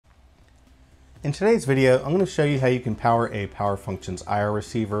In today's video, I'm going to show you how you can power a Power Functions IR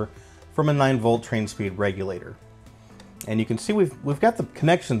receiver from a 9-volt train speed regulator. And you can see we've got the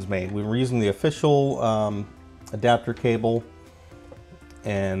connections made. We're using the official adapter cable,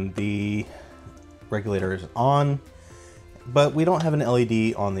 and the regulator is on, but we don't have an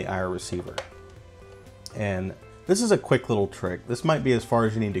LED on the IR receiver. And this is a quick little trick. This might be as far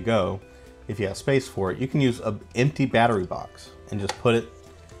as you need to go if you have space for it. You can use an empty battery box and just put it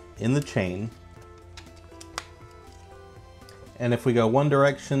in the chain. And if we go one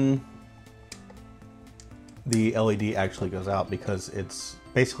direction, the LED actually goes out because it's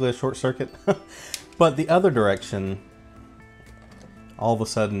basically a short circuit. But the other direction, all of a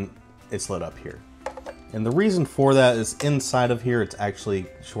sudden, it's lit up here. And the reason for that is inside of here, it's actually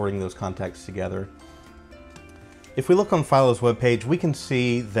shorting those contacts together. If we look on Philo's webpage, we can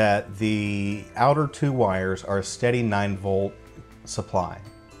see that the outer two wires are a steady 9-volt supply.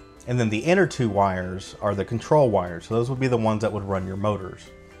 And then the inner two wires are the control wires. So those would be the ones that would run your motors.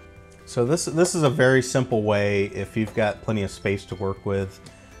 So this is a very simple way, if you've got plenty of space to work with,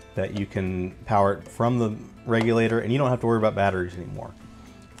 that you can power it from the regulator and you don't have to worry about batteries anymore.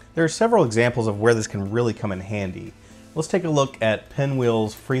 There are several examples of where this can really come in handy. Let's take a look at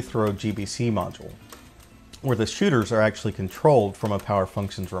Pinwheel's free throw GBC module, where the shooters are actually controlled from a Power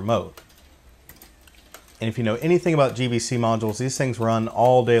Functions remote. And if you know anything about GBC modules, these things run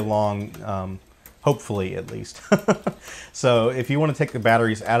all day long, hopefully at least. So if you want to take the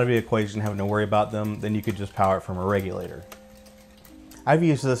batteries out of the equation, having to worry about them, then you could just power it from a regulator. I've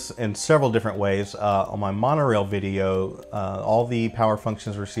used this in several different ways. On my Monorail video, all the Power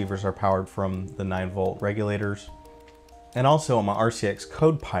Functions receivers are powered from the 9-volt regulators. And also on my RCX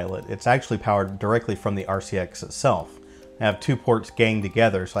Code Pilot, it's actually powered directly from the RCX itself. I have two ports ganged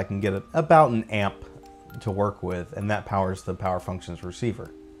together so I can get about an amp to work with, and that powers the Power Functions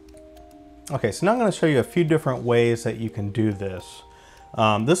receiver. Okay, so now I'm going to show you a few different ways that you can do this.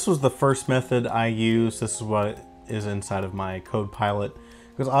 This was the first method I used. This is what is inside of my Code Pilot,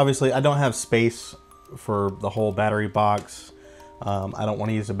 because obviously I don't have space for the whole battery box. I don't want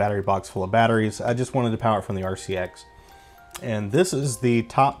to use a battery box full of batteries. I just wanted to power it from the RCX. And this is the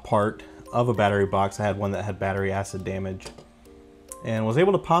top part of a battery box. I had one that had battery acid damage and was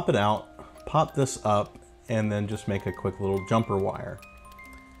able to pop it out, pop this up, and then just make a quick little jumper wire.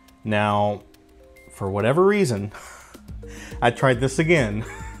 Now, for whatever reason, I tried this again,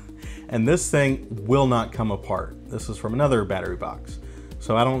 and this thing will not come apart. This is from another battery box.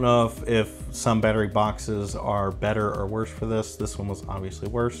 So I don't know if some battery boxes are better or worse for this. This one was obviously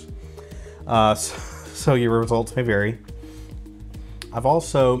worse. So your results may vary. I've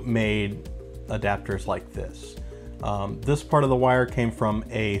also made adapters like this. This part of the wire came from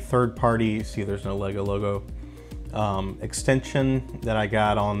a third party, see there's no Lego logo, extension that I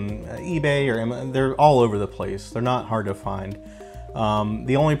got on eBay, or they're all over the place. They're not hard to find.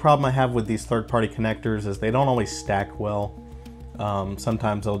 The only problem I have with these third-party connectors is they don't always stack well.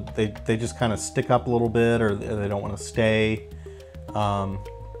 Sometimes they just kind of stick up a little bit, or they don't want to stay.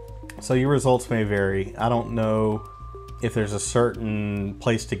 So your results may vary. I don't know if there's a certain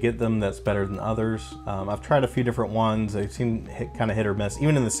place to get them that's better than others. I've tried a few different ones. They seem kind of hit or miss,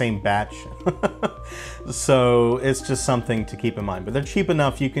 even in the same batch. So it's just something to keep in mind. But they're cheap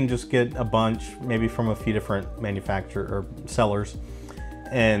enough, you can just get a bunch, maybe from a few different manufacturers or sellers,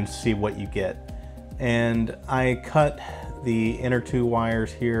 and see what you get. And I cut the inner two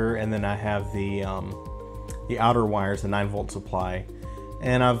wires here, and then I have the outer wires, the 9-volt supply,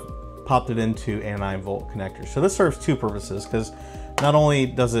 and I've popped it into a 9-volt connector. So this serves two purposes, because not only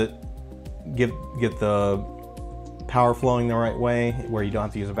does it get the power flowing the right way, where you don't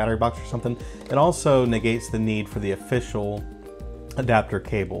have to use a battery box or something, it also negates the need for the official adapter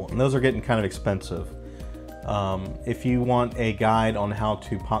cable, and those are getting kind of expensive. If you want a guide on how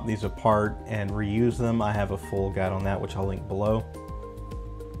to pop these apart and reuse them, I have a full guide on that, which I'll link below.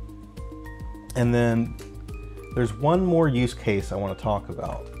 And then there's one more use case I want to talk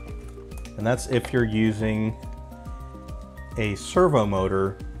about. And that's if you're using a servo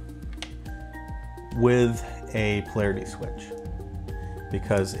motor with a polarity switch.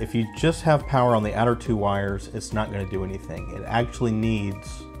 Because if you just have power on the outer two wires, it's not going to do anything. It actually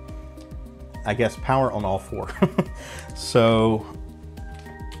needs, I guess, power on all four. So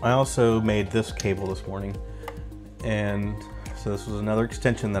I also made this cable this morning. And so this was another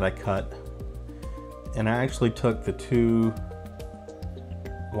extension that I cut. And I actually took the two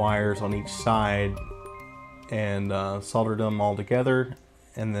wires on each side and soldered them all together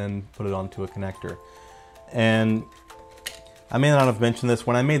and then put it onto a connector. And I may not have mentioned this,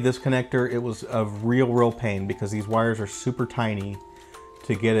 when I made this connector, it was a real pain because these wires are super tiny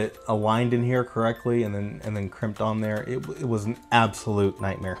to get it aligned in here correctly and then crimped on there. It was an absolute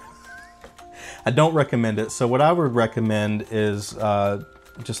nightmare. I don't recommend it. So what I would recommend is,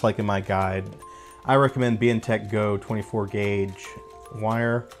 just like in my guide, I recommend B&Tech Go 24 gauge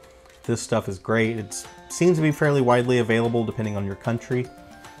wire. This stuff is great. It seems to be fairly widely available depending on your country.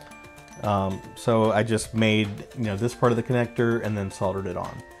 So I just made, you know, this part of the connector and then soldered it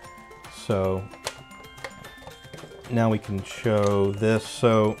on. So now we can show this.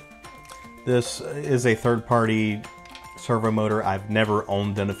 So this is a third-party servo motor. I've never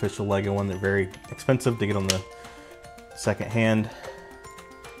owned an official Lego one. They're very expensive to get on the second hand.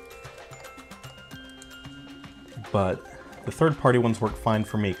 But the third-party ones work fine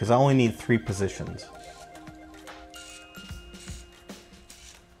for me because I only need 3 positions.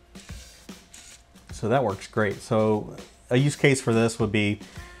 So that works great. So a use case for this would be,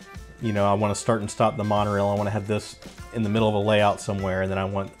 you know, I want to start and stop the monorail. I want to have this in the middle of a layout somewhere, and then I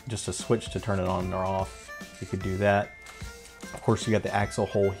want just a switch to turn it on or off. You could do that. Of course, you got the axle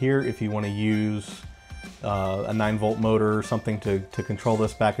hole here if you want to use a 9-volt motor or something to control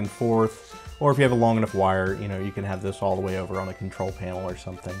this back and forth. Or if you have a long enough wire, you know, you can have this all the way over on a control panel or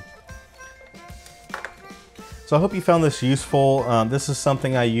something. So I hope you found this useful. This is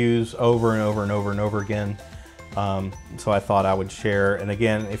something I use over and over and over and over again. So I thought I would share. And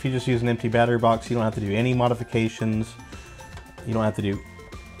again, if you just use an empty battery box, you don't have to do any modifications. You don't have to do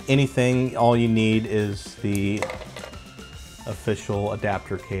anything. All you need is the official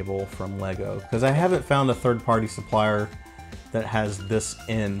adapter cable from Lego. Because I haven't found a third-party supplier that has this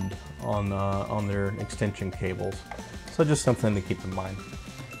end on their extension cables. So just something to keep in mind.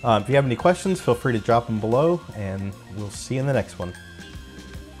 If you have any questions, feel free to drop them below, and we'll see you in the next one.